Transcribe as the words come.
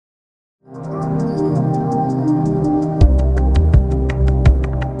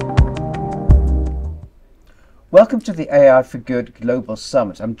Welcome to the AI for Good Global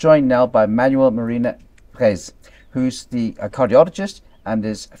Summit. I'm joined now by Manuel Marina Breyesse, who's the cardiologist and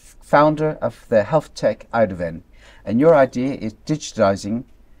is founder of the health tech IDOVEN. And your idea is digitizing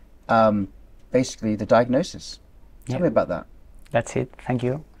basically the diagnosis. Tell me about that. That's it. Thank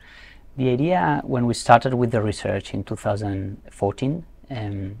you. The idea, when we started with the research in 2014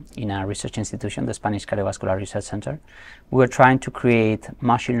 in a research institution, the Spanish Cardiovascular Research Center, we were trying to create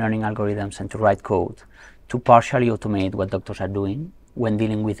machine learning algorithms and to write code to partially automate what doctors are doing when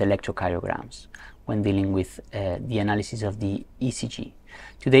dealing with electrocardiograms, when dealing with the analysis of the ECG.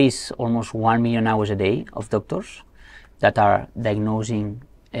 Today is almost 1 million hours a day of doctors that are diagnosing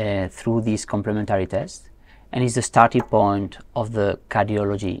through this complementary test, and is the starting point of the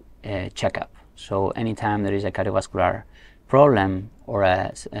cardiology checkup. So anytime there is a cardiovascular problem or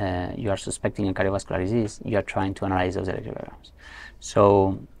you are suspecting a cardiovascular disease, you are trying to analyze those electrocardiograms.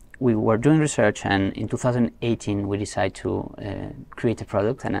 So we were doing research, and in 2018 we decided to create a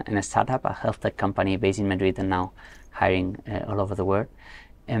product and a startup, a health tech company based in Madrid and now hiring all over the world,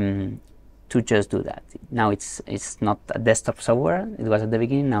 to just do that. Now it's not a desktop software, it was at the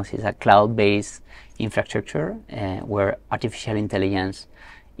beginning. Now it's a cloud-based infrastructure where artificial intelligence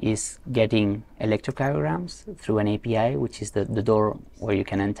is getting electrocardiograms through an API, which is the door where you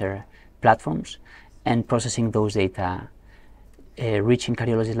can enter platforms, and processing those data, reaching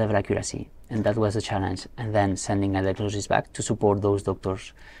cardiologist level accuracy, and that was the challenge, and then sending a diagnosis back to support those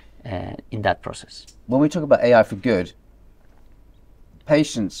doctors in that process. When we talk about AI for good,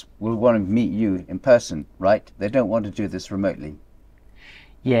 patients will want to meet you in person, right? They don't want to do this remotely.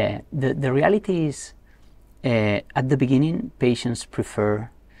 Yeah, the reality is at the beginning patients prefer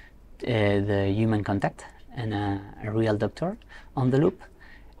the human contact and a real doctor on the loop.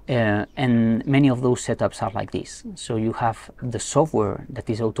 And many of those setups are like this. So you have the software that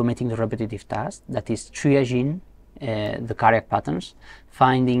is automating the repetitive tasks, that is triaging the cardiac patterns,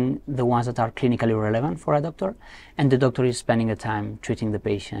 finding the ones that are clinically relevant for a doctor, and the doctor is spending the time treating the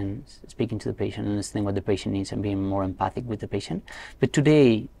patient, speaking to the patient, understanding what the patient needs and being more empathic with the patient. But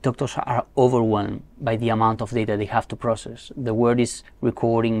today, doctors are overwhelmed by the amount of data they have to process. The world is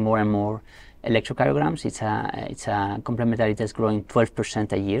recording more and more electrocardiograms. It's a complementary test growing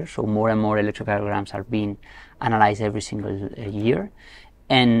 12% a year, so more and more electrocardiograms are being analyzed every single year.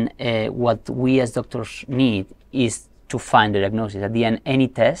 And what we as doctors need is to find the diagnosis. At the end, any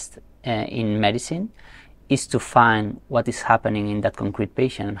test in medicine is to find what is happening in that concrete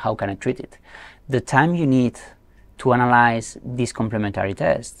patient and how can I treat it. The time you need to analyze this complementary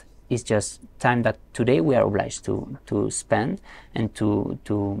test is just time that today we are obliged to spend and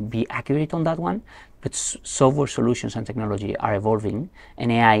to be accurate on that one. But software solutions and technology are evolving,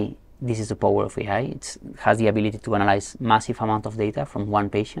 and AI, this is the power of AI. It has the ability to analyze massive amount of data from one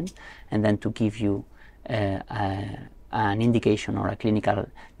patient and then to give you an indication or a clinical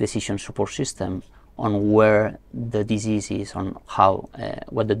decision support system on where the disease is, on how,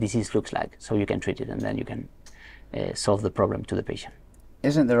 what the disease looks like, so you can treat it and then you can solve the problem to the patient.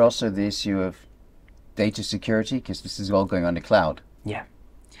 Isn't there also the issue of data security, because this is all going on the cloud? Yeah.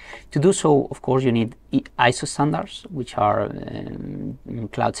 To do so, of course, you need ISO standards, which are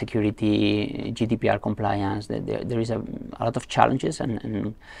cloud security, GDPR compliance. There is a lot of challenges,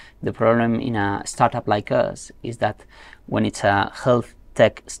 and the problem in a startup like us is that when it's a health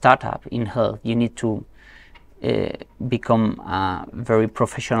tech startup in health, you need to become a very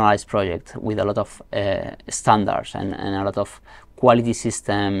professionalized project with a lot of standards and a lot of quality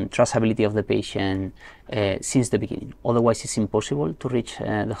system, traceability of the patient since the beginning. Otherwise, it's impossible to reach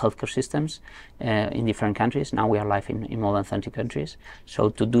the healthcare systems in different countries. Now we are live in more than 30 countries. So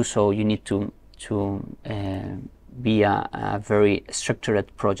to do so, you need to be a very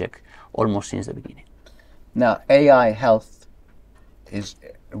structured project almost since the beginning. Now, AI health is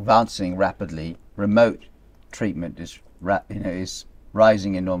advancing rapidly. Remote treatment is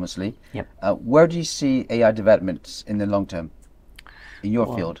rising enormously. Yep. Where do you see AI developments in the long term in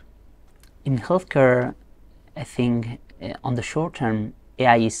your field? In healthcare, I think on the short term,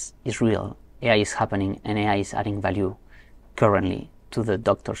 AI is real. AI is happening, and AI is adding value currently to the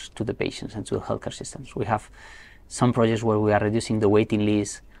doctors, to the patients, and to the healthcare systems. We have some projects where we are reducing the waiting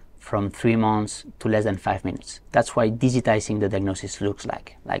list from 3 months to less than 5 minutes. That's why digitizing the diagnosis looks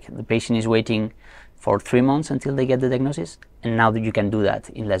like. Like the patient is waiting for 3 months until they get the diagnosis, and now that you can do that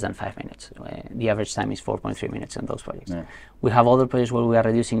in less than 5 minutes. The average time is 4.3 minutes in those projects. Yeah. We have other projects where we are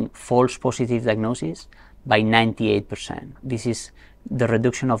reducing false positive diagnosis by 98%. This is the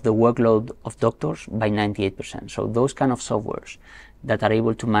reduction of the workload of doctors by 98%. So those kind of softwares that are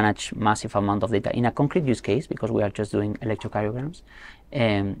able to manage massive amount of data in a concrete use case, because we are just doing electrocardiograms,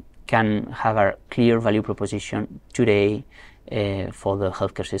 can have a clear value proposition today for the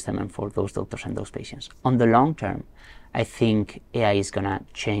healthcare system and for those doctors and those patients. On the long term, I think AI is going to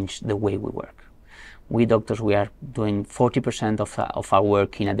change the way we work. We doctors, we are doing 40% of our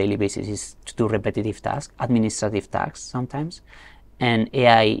work in a daily basis is to do repetitive tasks, administrative tasks sometimes. And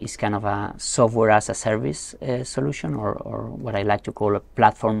AI is kind of a software as a service solution, or what I like to call a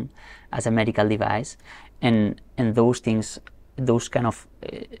platform as a medical device. And those things, those kind of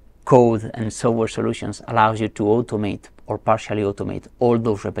code and software solutions allows you to automate or partially automate all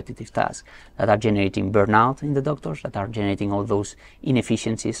those repetitive tasks that are generating burnout in the doctors, that are generating all those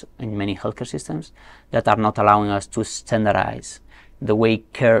inefficiencies in many healthcare systems, that are not allowing us to standardize the way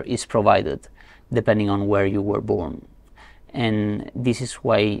care is provided depending on where you were born. And this is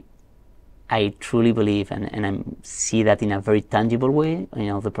why I truly believe, and I see that in a very tangible way,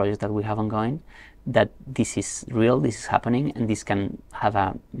 the projects that we have ongoing, that this is real, this is happening, and this can have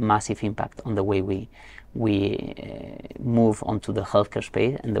a massive impact on the way we move onto the healthcare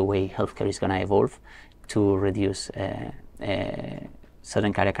space and the way healthcare is going to evolve to reduce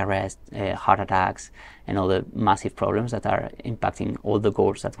sudden cardiac arrest, heart attacks, and all the massive problems that are impacting all the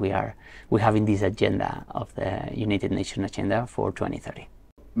goals that we have in this agenda of the United Nations Agenda for 2030.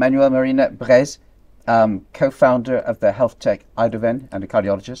 Manuel Marina Breyesse, co-founder of the health tech IDOVEN and a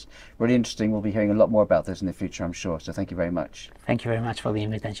cardiologist. Really interesting. We'll be hearing a lot more about this in the future, I'm sure. So thank you very much. Thank you very much for the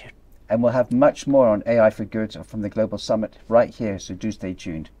invitation. And we'll have much more on AI for Good from the Global Summit right here, so do stay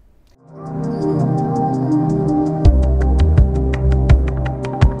tuned.